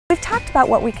We've talked about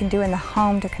what we can do in the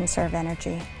home to conserve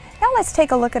energy. Now let's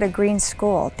take a look at a green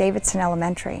school, Davidson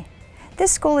Elementary.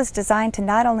 This school is designed to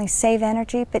not only save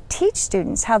energy, but teach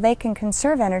students how they can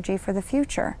conserve energy for the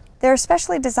future. There are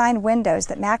specially designed windows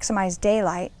that maximize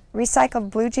daylight, recycled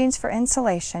blue jeans for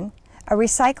insulation, a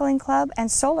recycling club, and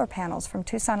solar panels from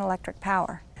Tucson Electric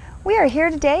Power. We are here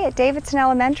today at Davidson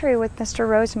Elementary with Mr.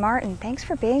 Rose Martin. Thanks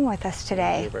for being with us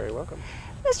today. You're very welcome.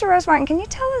 Mr. Rose Martin, can you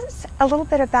tell us a little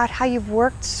bit about how you've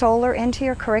worked solar into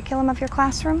your curriculum of your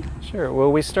classroom? Sure.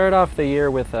 Well, we start off the year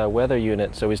with a weather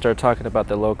unit, so we start talking about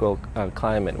the local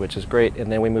climate, which is great,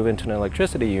 and then we move into an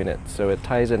electricity unit, so it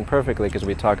ties in perfectly because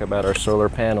we talk about our solar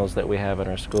panels that we have in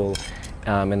our school,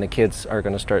 and the kids are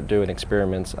going to start doing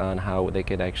experiments on how they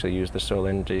could actually use the solar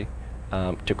energy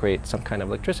to create some kind of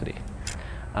electricity.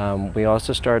 We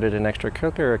also started an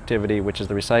extracurricular activity, which is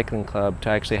the recycling club, to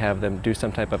actually have them do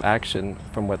some type of action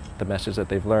from what the message that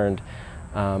they've learned.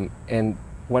 And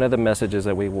one of the messages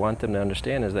that we want them to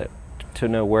understand is that to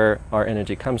know where our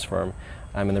energy comes from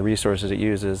and the resources it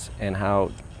uses, and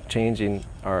how changing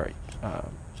our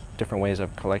different ways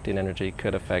of collecting energy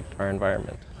could affect our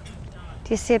environment.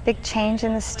 Do you see a big change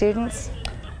in the students?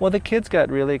 Well, the kids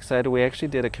got really excited. We actually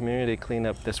did a community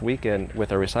cleanup this weekend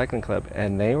with our recycling club,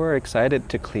 and they were excited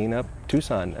to clean up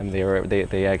Tucson. And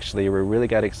they actually really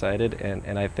got excited,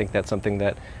 and I think that's something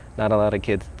that not a lot of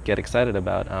kids get excited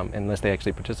about unless they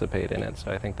actually participate in it.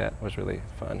 So I think that was really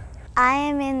fun. I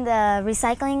am in the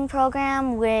recycling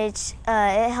program, which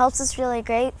it helps us really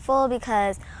grateful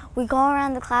because we go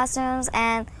around the classrooms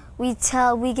and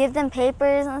we give them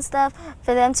papers and stuff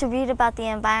for them to read about the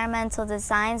environmental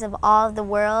designs of all of the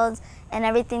worlds and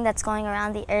everything that's going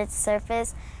around the Earth's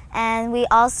surface. And we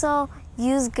also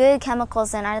use good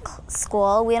chemicals in our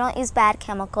school. We don't use bad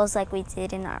chemicals like we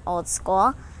did in our old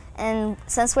school. And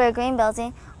since we're a green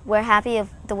building, we're happy of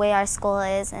the way our school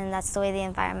is, and that's the way the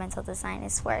environmental design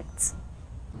is worked.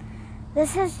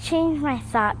 This has changed my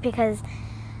thought because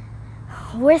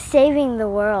we're saving the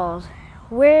world.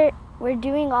 We're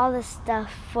doing all this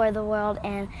stuff for the world,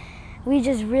 and we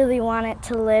just really want it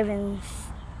to live and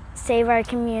save our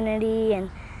community and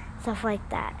stuff like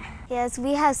that. Yes,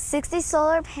 we have 60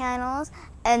 solar panels,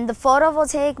 and the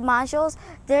photovoltaic modules,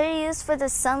 they're used for the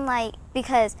sunlight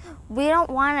because we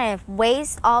don't want to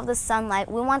waste all the sunlight.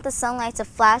 We want the sunlight to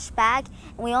flash back,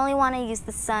 and we only want to use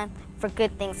the sun for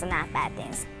good things and not bad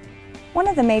things. One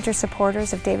of the major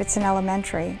supporters of Davidson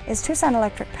Elementary is Tucson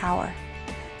Electric Power.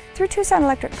 Through Tucson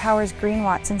Electric Power's Green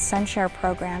Watts and SunShare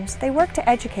programs, they work to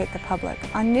educate the public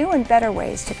on new and better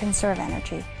ways to conserve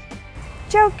energy.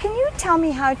 Joe, can you tell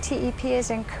me how TEP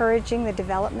is encouraging the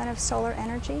development of solar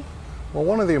energy? Well,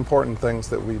 one of the important things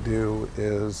that we do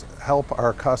is help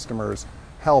our customers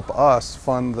help us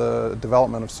fund the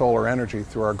development of solar energy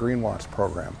through our Green Watts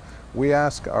program. We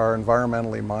ask our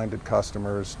environmentally minded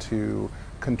customers to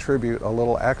contribute a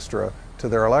little extra to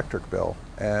their electric bill,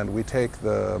 and we take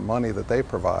the money that they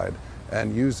provide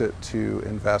and use it to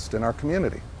invest in our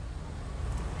community.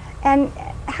 And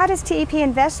how does TEP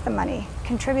invest the money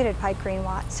contributed by Green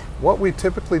Watts? What we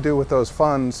typically do with those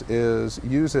funds is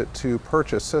use it to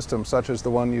purchase systems such as the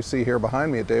one you see here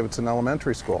behind me at Davidson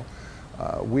Elementary School.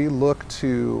 We look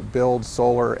to build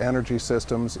solar energy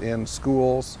systems in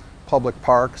schools, public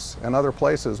parks, and other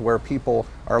places where people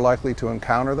are likely to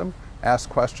encounter them, ask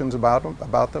questions about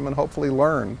them, and hopefully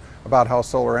learn about how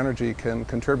solar energy can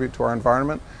contribute to our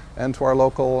environment and to our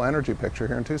local energy picture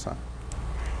here in Tucson.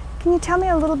 Can you tell me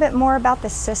a little bit more about the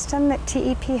system that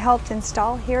TEP helped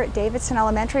install here at Davidson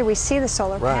Elementary? We see the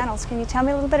solar panels. Can you tell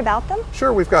me a little bit about them?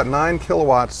 Sure. We've got 9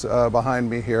 kilowatts behind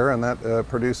me here, and that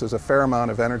produces a fair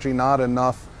amount of energy, not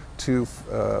enough to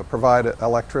provide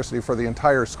electricity for the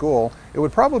entire school. It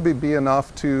would probably be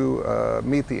enough to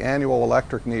meet the annual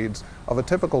electric needs of a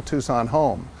typical Tucson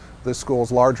home. This school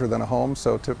is larger than a home,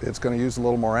 so it's going to use a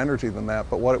little more energy than that.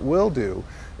 But what it will do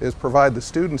is provide the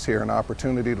students here an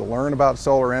opportunity to learn about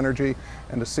solar energy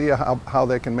and to see how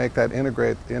they can make that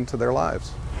integrate into their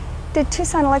lives. Did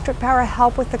Tucson Electric Power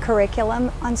help with the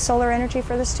curriculum on solar energy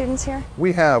for the students here?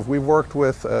 We have. We've worked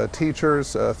with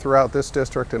teachers throughout this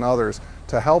district and others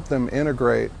to help them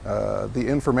integrate the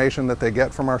information that they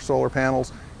get from our solar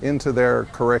panels into their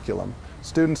curriculum.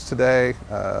 Students today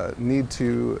need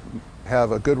to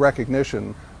have a good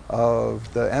recognition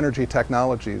of the energy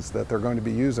technologies that they're going to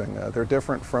be using. They're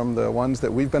different from the ones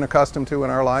that we've been accustomed to in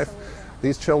our life.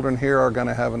 These children here are going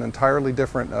to have an entirely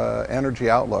different energy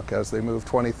outlook as they move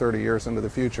 20, 30 years into the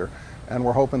future. And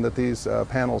we're hoping that these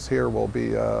panels here will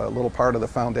be a little part of the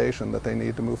foundation that they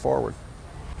need to move forward.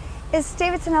 Is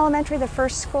Davidson Elementary the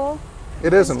first school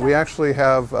It isn't. We actually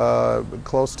have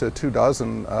close to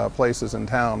 24 places in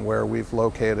town where we've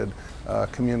located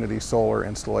community solar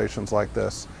installations like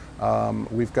this.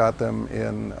 We've got them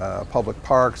in public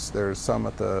parks. There's some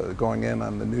at going in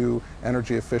on the new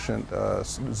energy efficient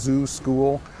zoo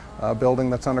school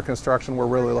building that's under construction. We're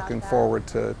really looking forward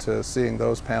to seeing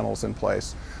those panels in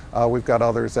place. We've got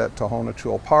others at Tohono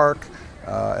Chul Park.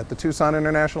 At the Tucson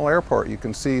International Airport, you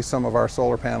can see some of our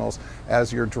solar panels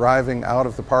as you're driving out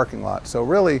of the parking lot. So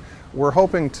really, we're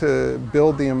hoping to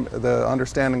build the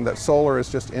understanding that solar is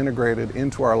just integrated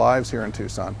into our lives here in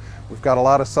Tucson. We've got a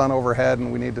lot of sun overhead,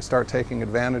 and we need to start taking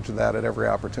advantage of that at every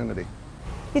opportunity.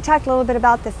 You talked a little bit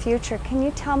about the future. Can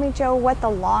you tell me, Joe, what the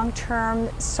long-term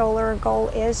solar goal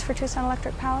is for Tucson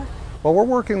Electric Power? Well, we're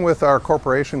working with our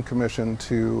Corporation Commission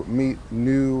to meet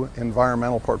new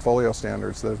environmental portfolio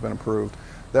standards that have been approved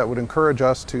that would encourage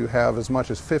us to have as much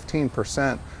as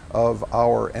 15% of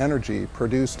our energy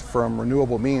produced from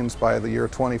renewable means by the year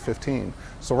 2015.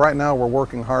 So right now we're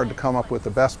working hard to come up with the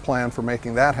best plan for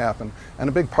making that happen, and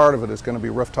a big part of it is going to be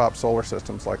rooftop solar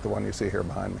systems like the one you see here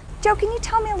behind me. Joe, can you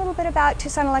tell me a little bit about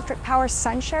Tucson Electric Power's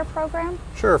SunShare program?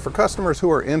 Sure. For customers who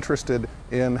are interested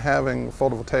in having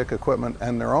photovoltaic equipment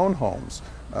in their own homes,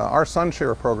 our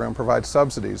SunShare program provides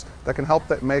subsidies that can help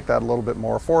make that a little bit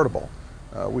more affordable.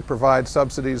 We provide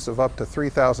subsidies of up to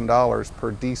 $3,000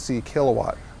 per DC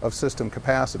kilowatt of system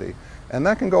capacity, and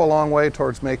that can go a long way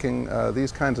towards making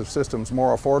these kinds of systems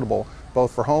more affordable,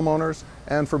 both for homeowners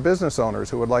and for business owners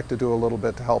who would like to do a little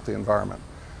bit to help the environment.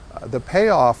 The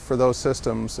payoff for those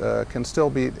systems can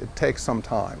still it takes some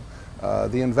time.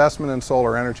 The investment in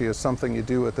solar energy is something you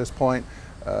do at this point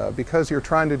because you're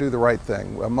trying to do the right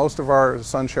thing. Most of our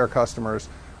SunShare customers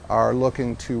are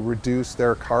looking to reduce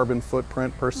their carbon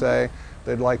footprint per se.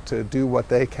 They'd like to do what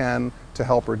they can to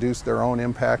help reduce their own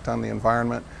impact on the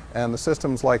environment, and the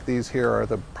systems like these here are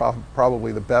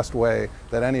probably the best way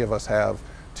that any of us have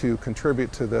to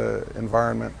contribute to the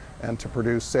environment and to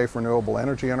produce safe renewable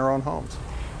energy in our own homes.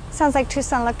 Sounds like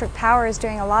Tucson Electric Power is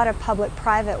doing a lot of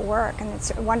public-private work, and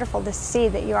it's wonderful to see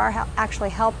that you are actually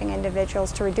helping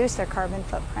individuals to reduce their carbon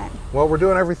footprint. Well, we're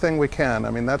doing everything we can.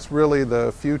 I mean, that's really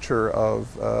the future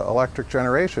of electric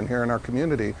generation here in our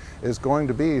community, is going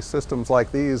to be systems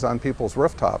like these on people's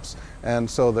rooftops. And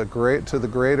so to the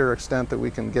greater extent that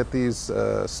we can get these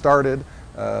started,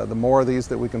 the more of these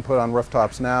that we can put on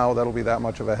rooftops now, that'll be that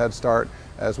much of a head start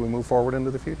as we move forward into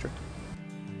the future.